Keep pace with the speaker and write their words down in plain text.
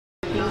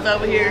was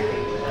over here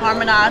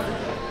harmonizing.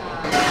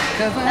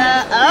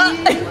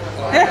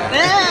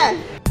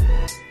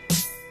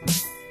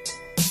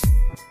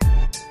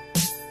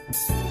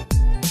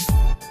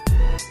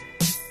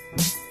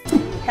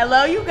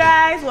 Hello you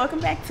guys, welcome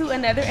back to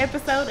another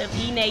episode of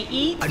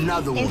NAE.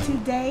 Another one. And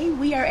today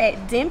we are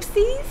at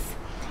Dempsey's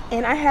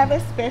and I have a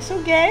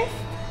special guest.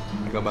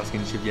 I go by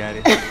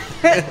Skinnychipyatted.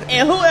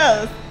 And who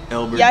else?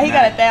 Elbert. Yeah, he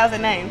got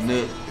 1,000 names.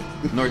 Nook,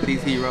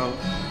 Northeast Hero,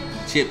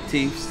 Chip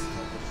Teefs.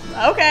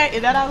 Okay,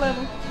 is that all of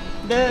them?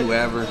 Doug.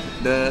 Whoever.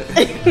 Doug.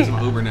 That's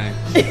my Uber name.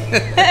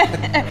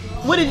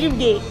 What did you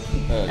get?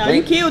 Oh,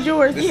 you killed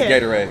yours. This is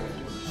Gatorade.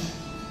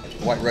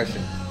 White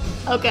Russian.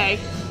 Okay.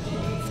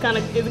 It's kind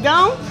of, is it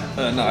gone?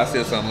 No, I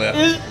still something left.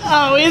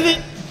 Oh, is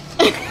it?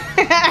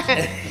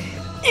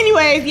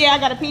 Anyways, yeah, I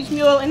got a peach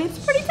mule and it's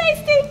pretty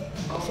tasty.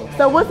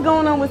 So what's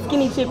going on with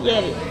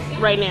Skinnychipyatted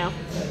right now?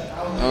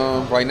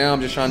 Right now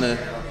I'm just trying to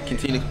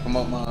continue to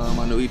promote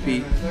my new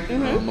EP,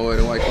 More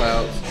Than White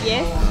Clouds.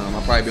 Yes.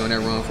 I'll probably be on that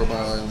run for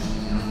about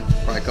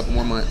probably a couple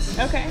more months.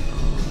 Okay.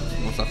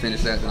 Once I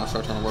finish that, then I'll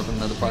start trying to work on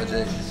another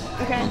project.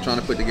 Okay. I'm trying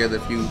to put together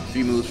a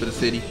few moves for the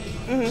city,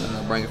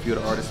 bring a few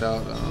of the artists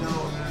out,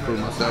 prove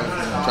myself,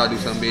 try to do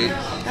something big.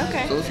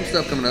 Okay. So there's some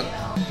stuff coming up.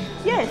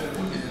 Yes.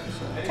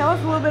 Tell us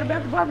a little bit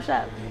about the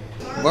barbershop.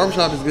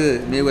 Barbershop is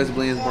good. Midwest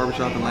Blends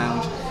Barbershop and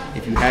Lounge.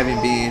 If you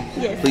haven't been,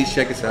 please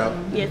check us out.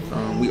 Yes.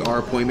 We are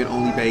appointment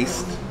only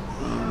based.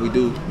 We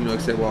do,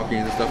 accept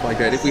walk-ins and stuff like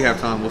that. If we have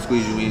time, we'll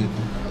squeeze you in.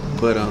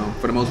 But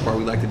for the most part,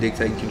 we like to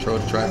dictate and control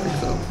the traffic.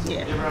 So,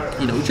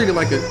 we treat it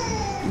like a,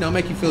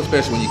 make you feel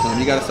special when you come.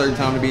 You got a certain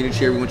time to be in the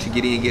chair. We want you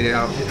to get in, get it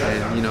out,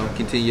 and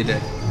continue your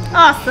day.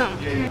 Awesome.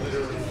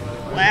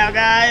 Wow,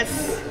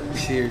 guys.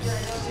 Cheers.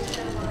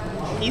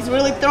 He's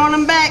really throwing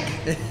them back.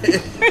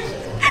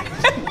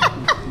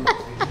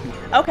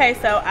 Okay,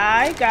 so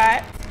I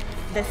got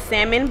the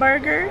salmon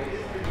burger,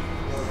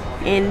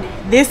 and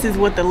this is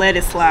what the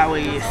lettuce slaw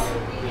is.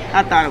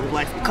 I thought it was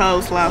like some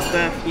coleslaw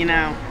stuff, I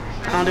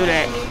don't do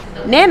that.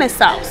 Nana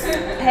sauce.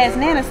 It has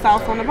nana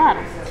sauce on the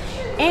bottom.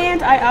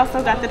 And I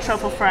also got the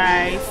truffle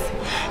fries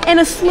and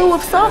a slew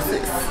of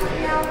sauces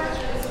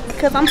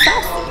because I'm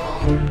saucy.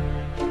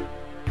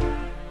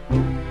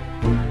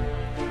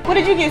 What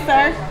did you get,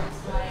 sir?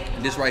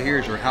 This right here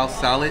is your house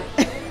salad.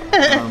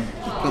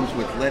 Comes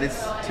with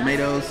lettuce,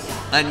 tomatoes,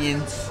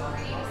 onions,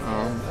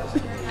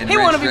 and he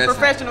want to be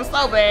professional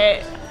so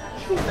bad.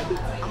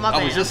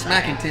 I was just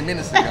smacking 10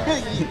 minutes ago.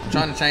 I'm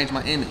trying to change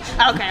my image.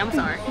 Okay, I'm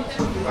sorry.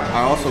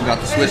 I also got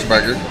the Swiss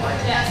burger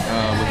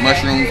with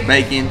mushrooms,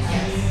 bacon.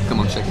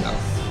 Come on, check it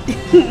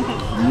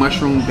out.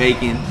 Mushroom,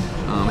 bacon,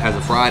 has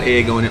a fried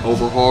egg on it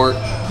over hard,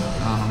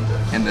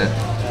 and the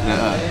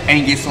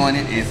Angus on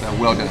it is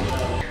well done.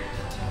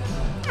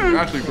 It's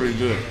actually pretty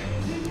good.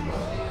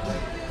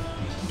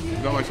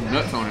 It's got like some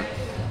nuts on it,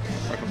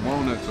 like some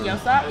walnuts on it. Your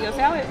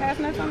salad has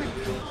nuts on it?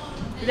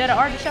 Is that an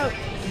artichoke?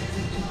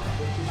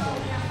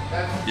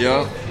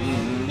 Yeah.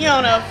 You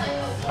don't know.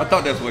 I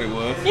thought that's what it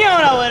was. You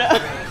don't know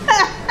what.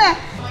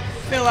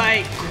 Feel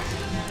like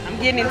I'm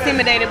getting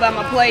intimidated by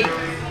my plate.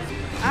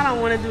 I don't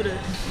want to do the.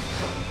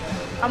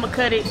 I'm gonna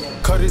cut it.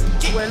 Cut it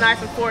with a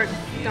knife and fork.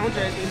 Don't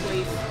judge me,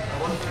 please.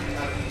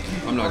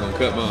 I'm not gonna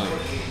cut mine.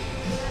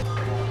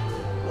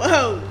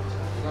 Whoa.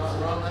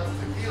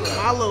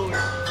 My lord.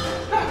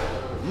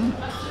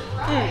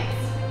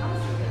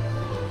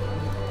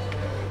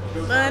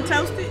 Bun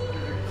toasted.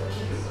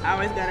 I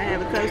always gotta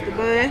have a toasted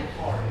bun.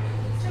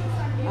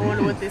 I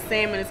wonder what this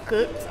salmon is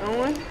cooked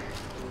on.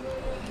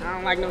 I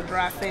don't like no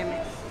dry salmon.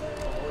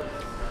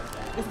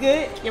 It's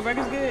good? Your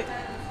burger's good?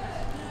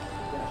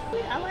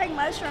 I like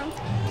mushrooms.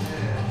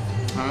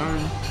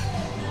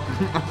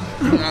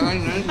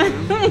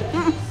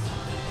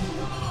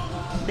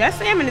 That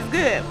salmon is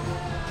good.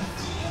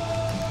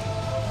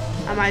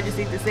 I might just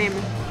eat the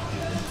salmon.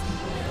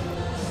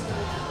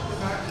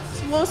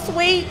 It's a little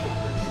sweet.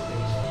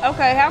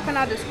 Okay, how can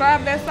I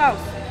describe that sauce?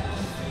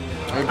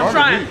 Hey, I'm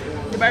trying.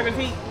 The burger's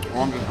heat.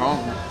 Oh, I'm just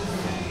hungry.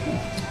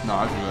 No,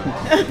 I do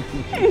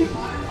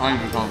that. I'm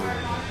just hungry.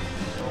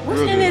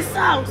 What's in this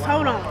sauce?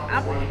 Hold on.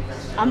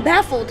 I'm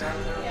baffled.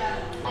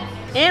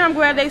 And I'm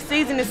glad they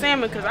seasoned the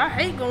salmon because I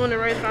hate going to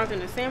restaurants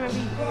and the salmon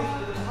be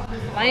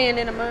laying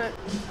in the mud.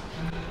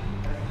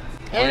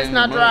 And it's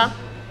not dry.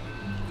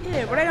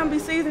 Yeah, but they don't be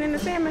seasoning the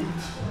salmon.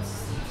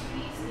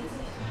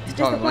 You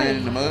call it bland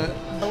in the mud?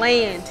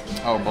 Bland.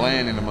 Oh,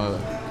 bland in the mud.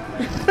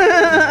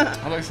 I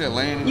thought you said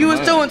land in the mud. You was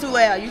doing too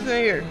loud. You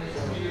couldn't hear.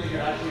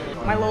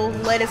 My little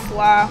lettuce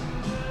slaw.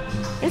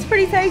 It's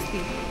pretty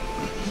tasty.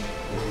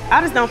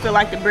 I just don't feel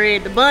like the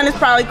bread. The bun is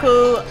probably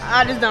cool.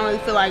 I just don't really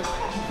feel like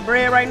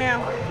bread right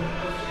now.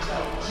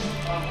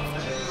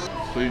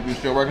 So you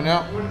still working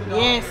out?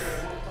 Yes.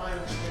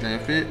 Staying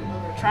fit?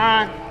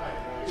 Trying.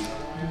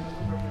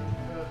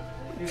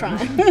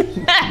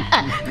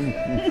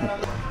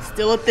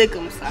 Still a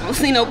thickums. I don't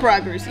see no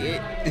progress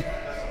yet.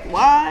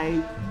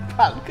 Why?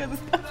 Probably because of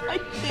stuff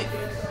like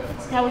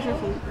this. How was your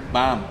food?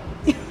 Bomb.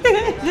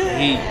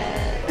 Heat.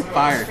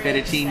 Fire.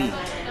 Fettuccine.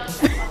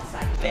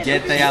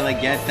 Gete alla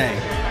gete.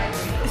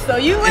 So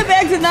you went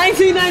back to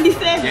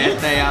 1997.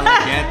 Yes, day. I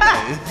like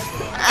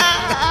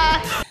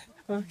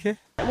that. Okay.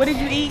 What did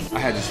you eat? I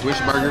had the Swiss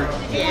burger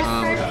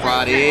with the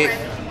fried egg,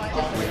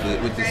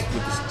 with the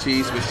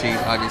cheese, Swiss cheese,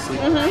 obviously,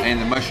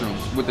 and the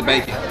mushrooms with the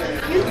bacon.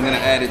 And then I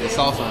added the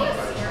sauce on it.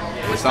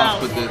 The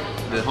sauce with the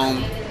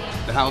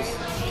house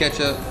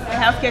ketchup,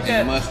 and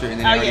the mustard, and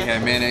then I already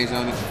had mayonnaise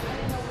on it.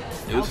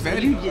 It was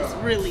fatty. You just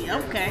really,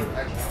 okay.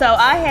 So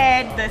I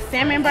had the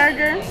salmon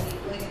burger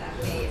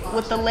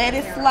with the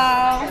lettuce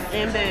slaw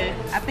and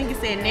I think it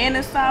said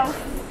Nana sauce.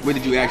 What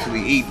did you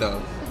actually eat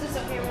though?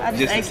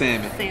 Just the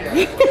salmon. She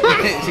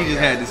just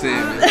had the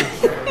salmon.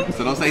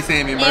 So don't say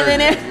salmon burger.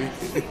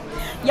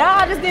 Y'all,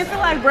 I just didn't feel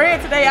like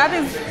bread today. I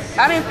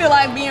didn't feel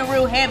like being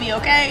real heavy,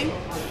 okay?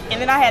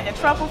 And then I had the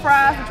truffle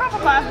fries. The truffle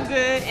fries were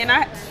good, and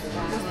I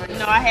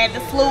had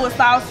the slew of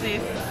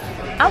sauces.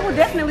 I will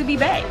definitely be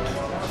back.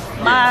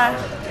 I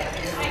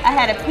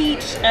had a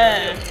peach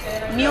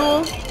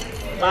mule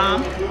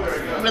bomb,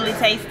 really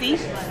tasty.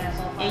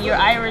 And your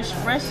Irish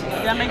Russian,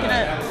 did I make it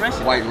up?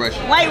 Russian? White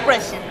Russian. White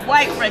Russian.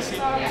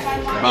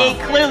 Bomb. It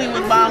clearly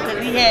was bomb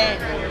because he had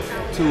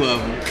 2 of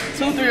them.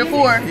 2, 3, or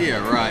 4.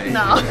 Yeah, right.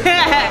 No.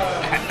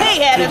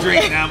 He had 2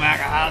 drinks now, I'm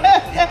alcoholic.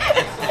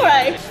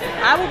 Right.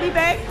 I will be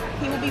back.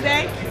 He will be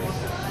back.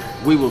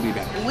 We will be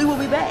back. We will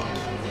be back.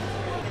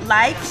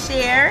 Like,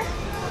 share,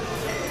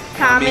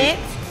 comment,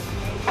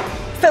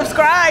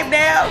 subscribe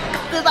now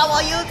because I'm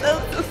on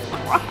YouTube.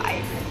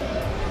 Subscribe.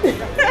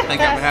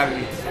 Thank you for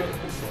having me.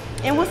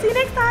 And we'll see you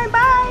next time.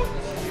 Bye.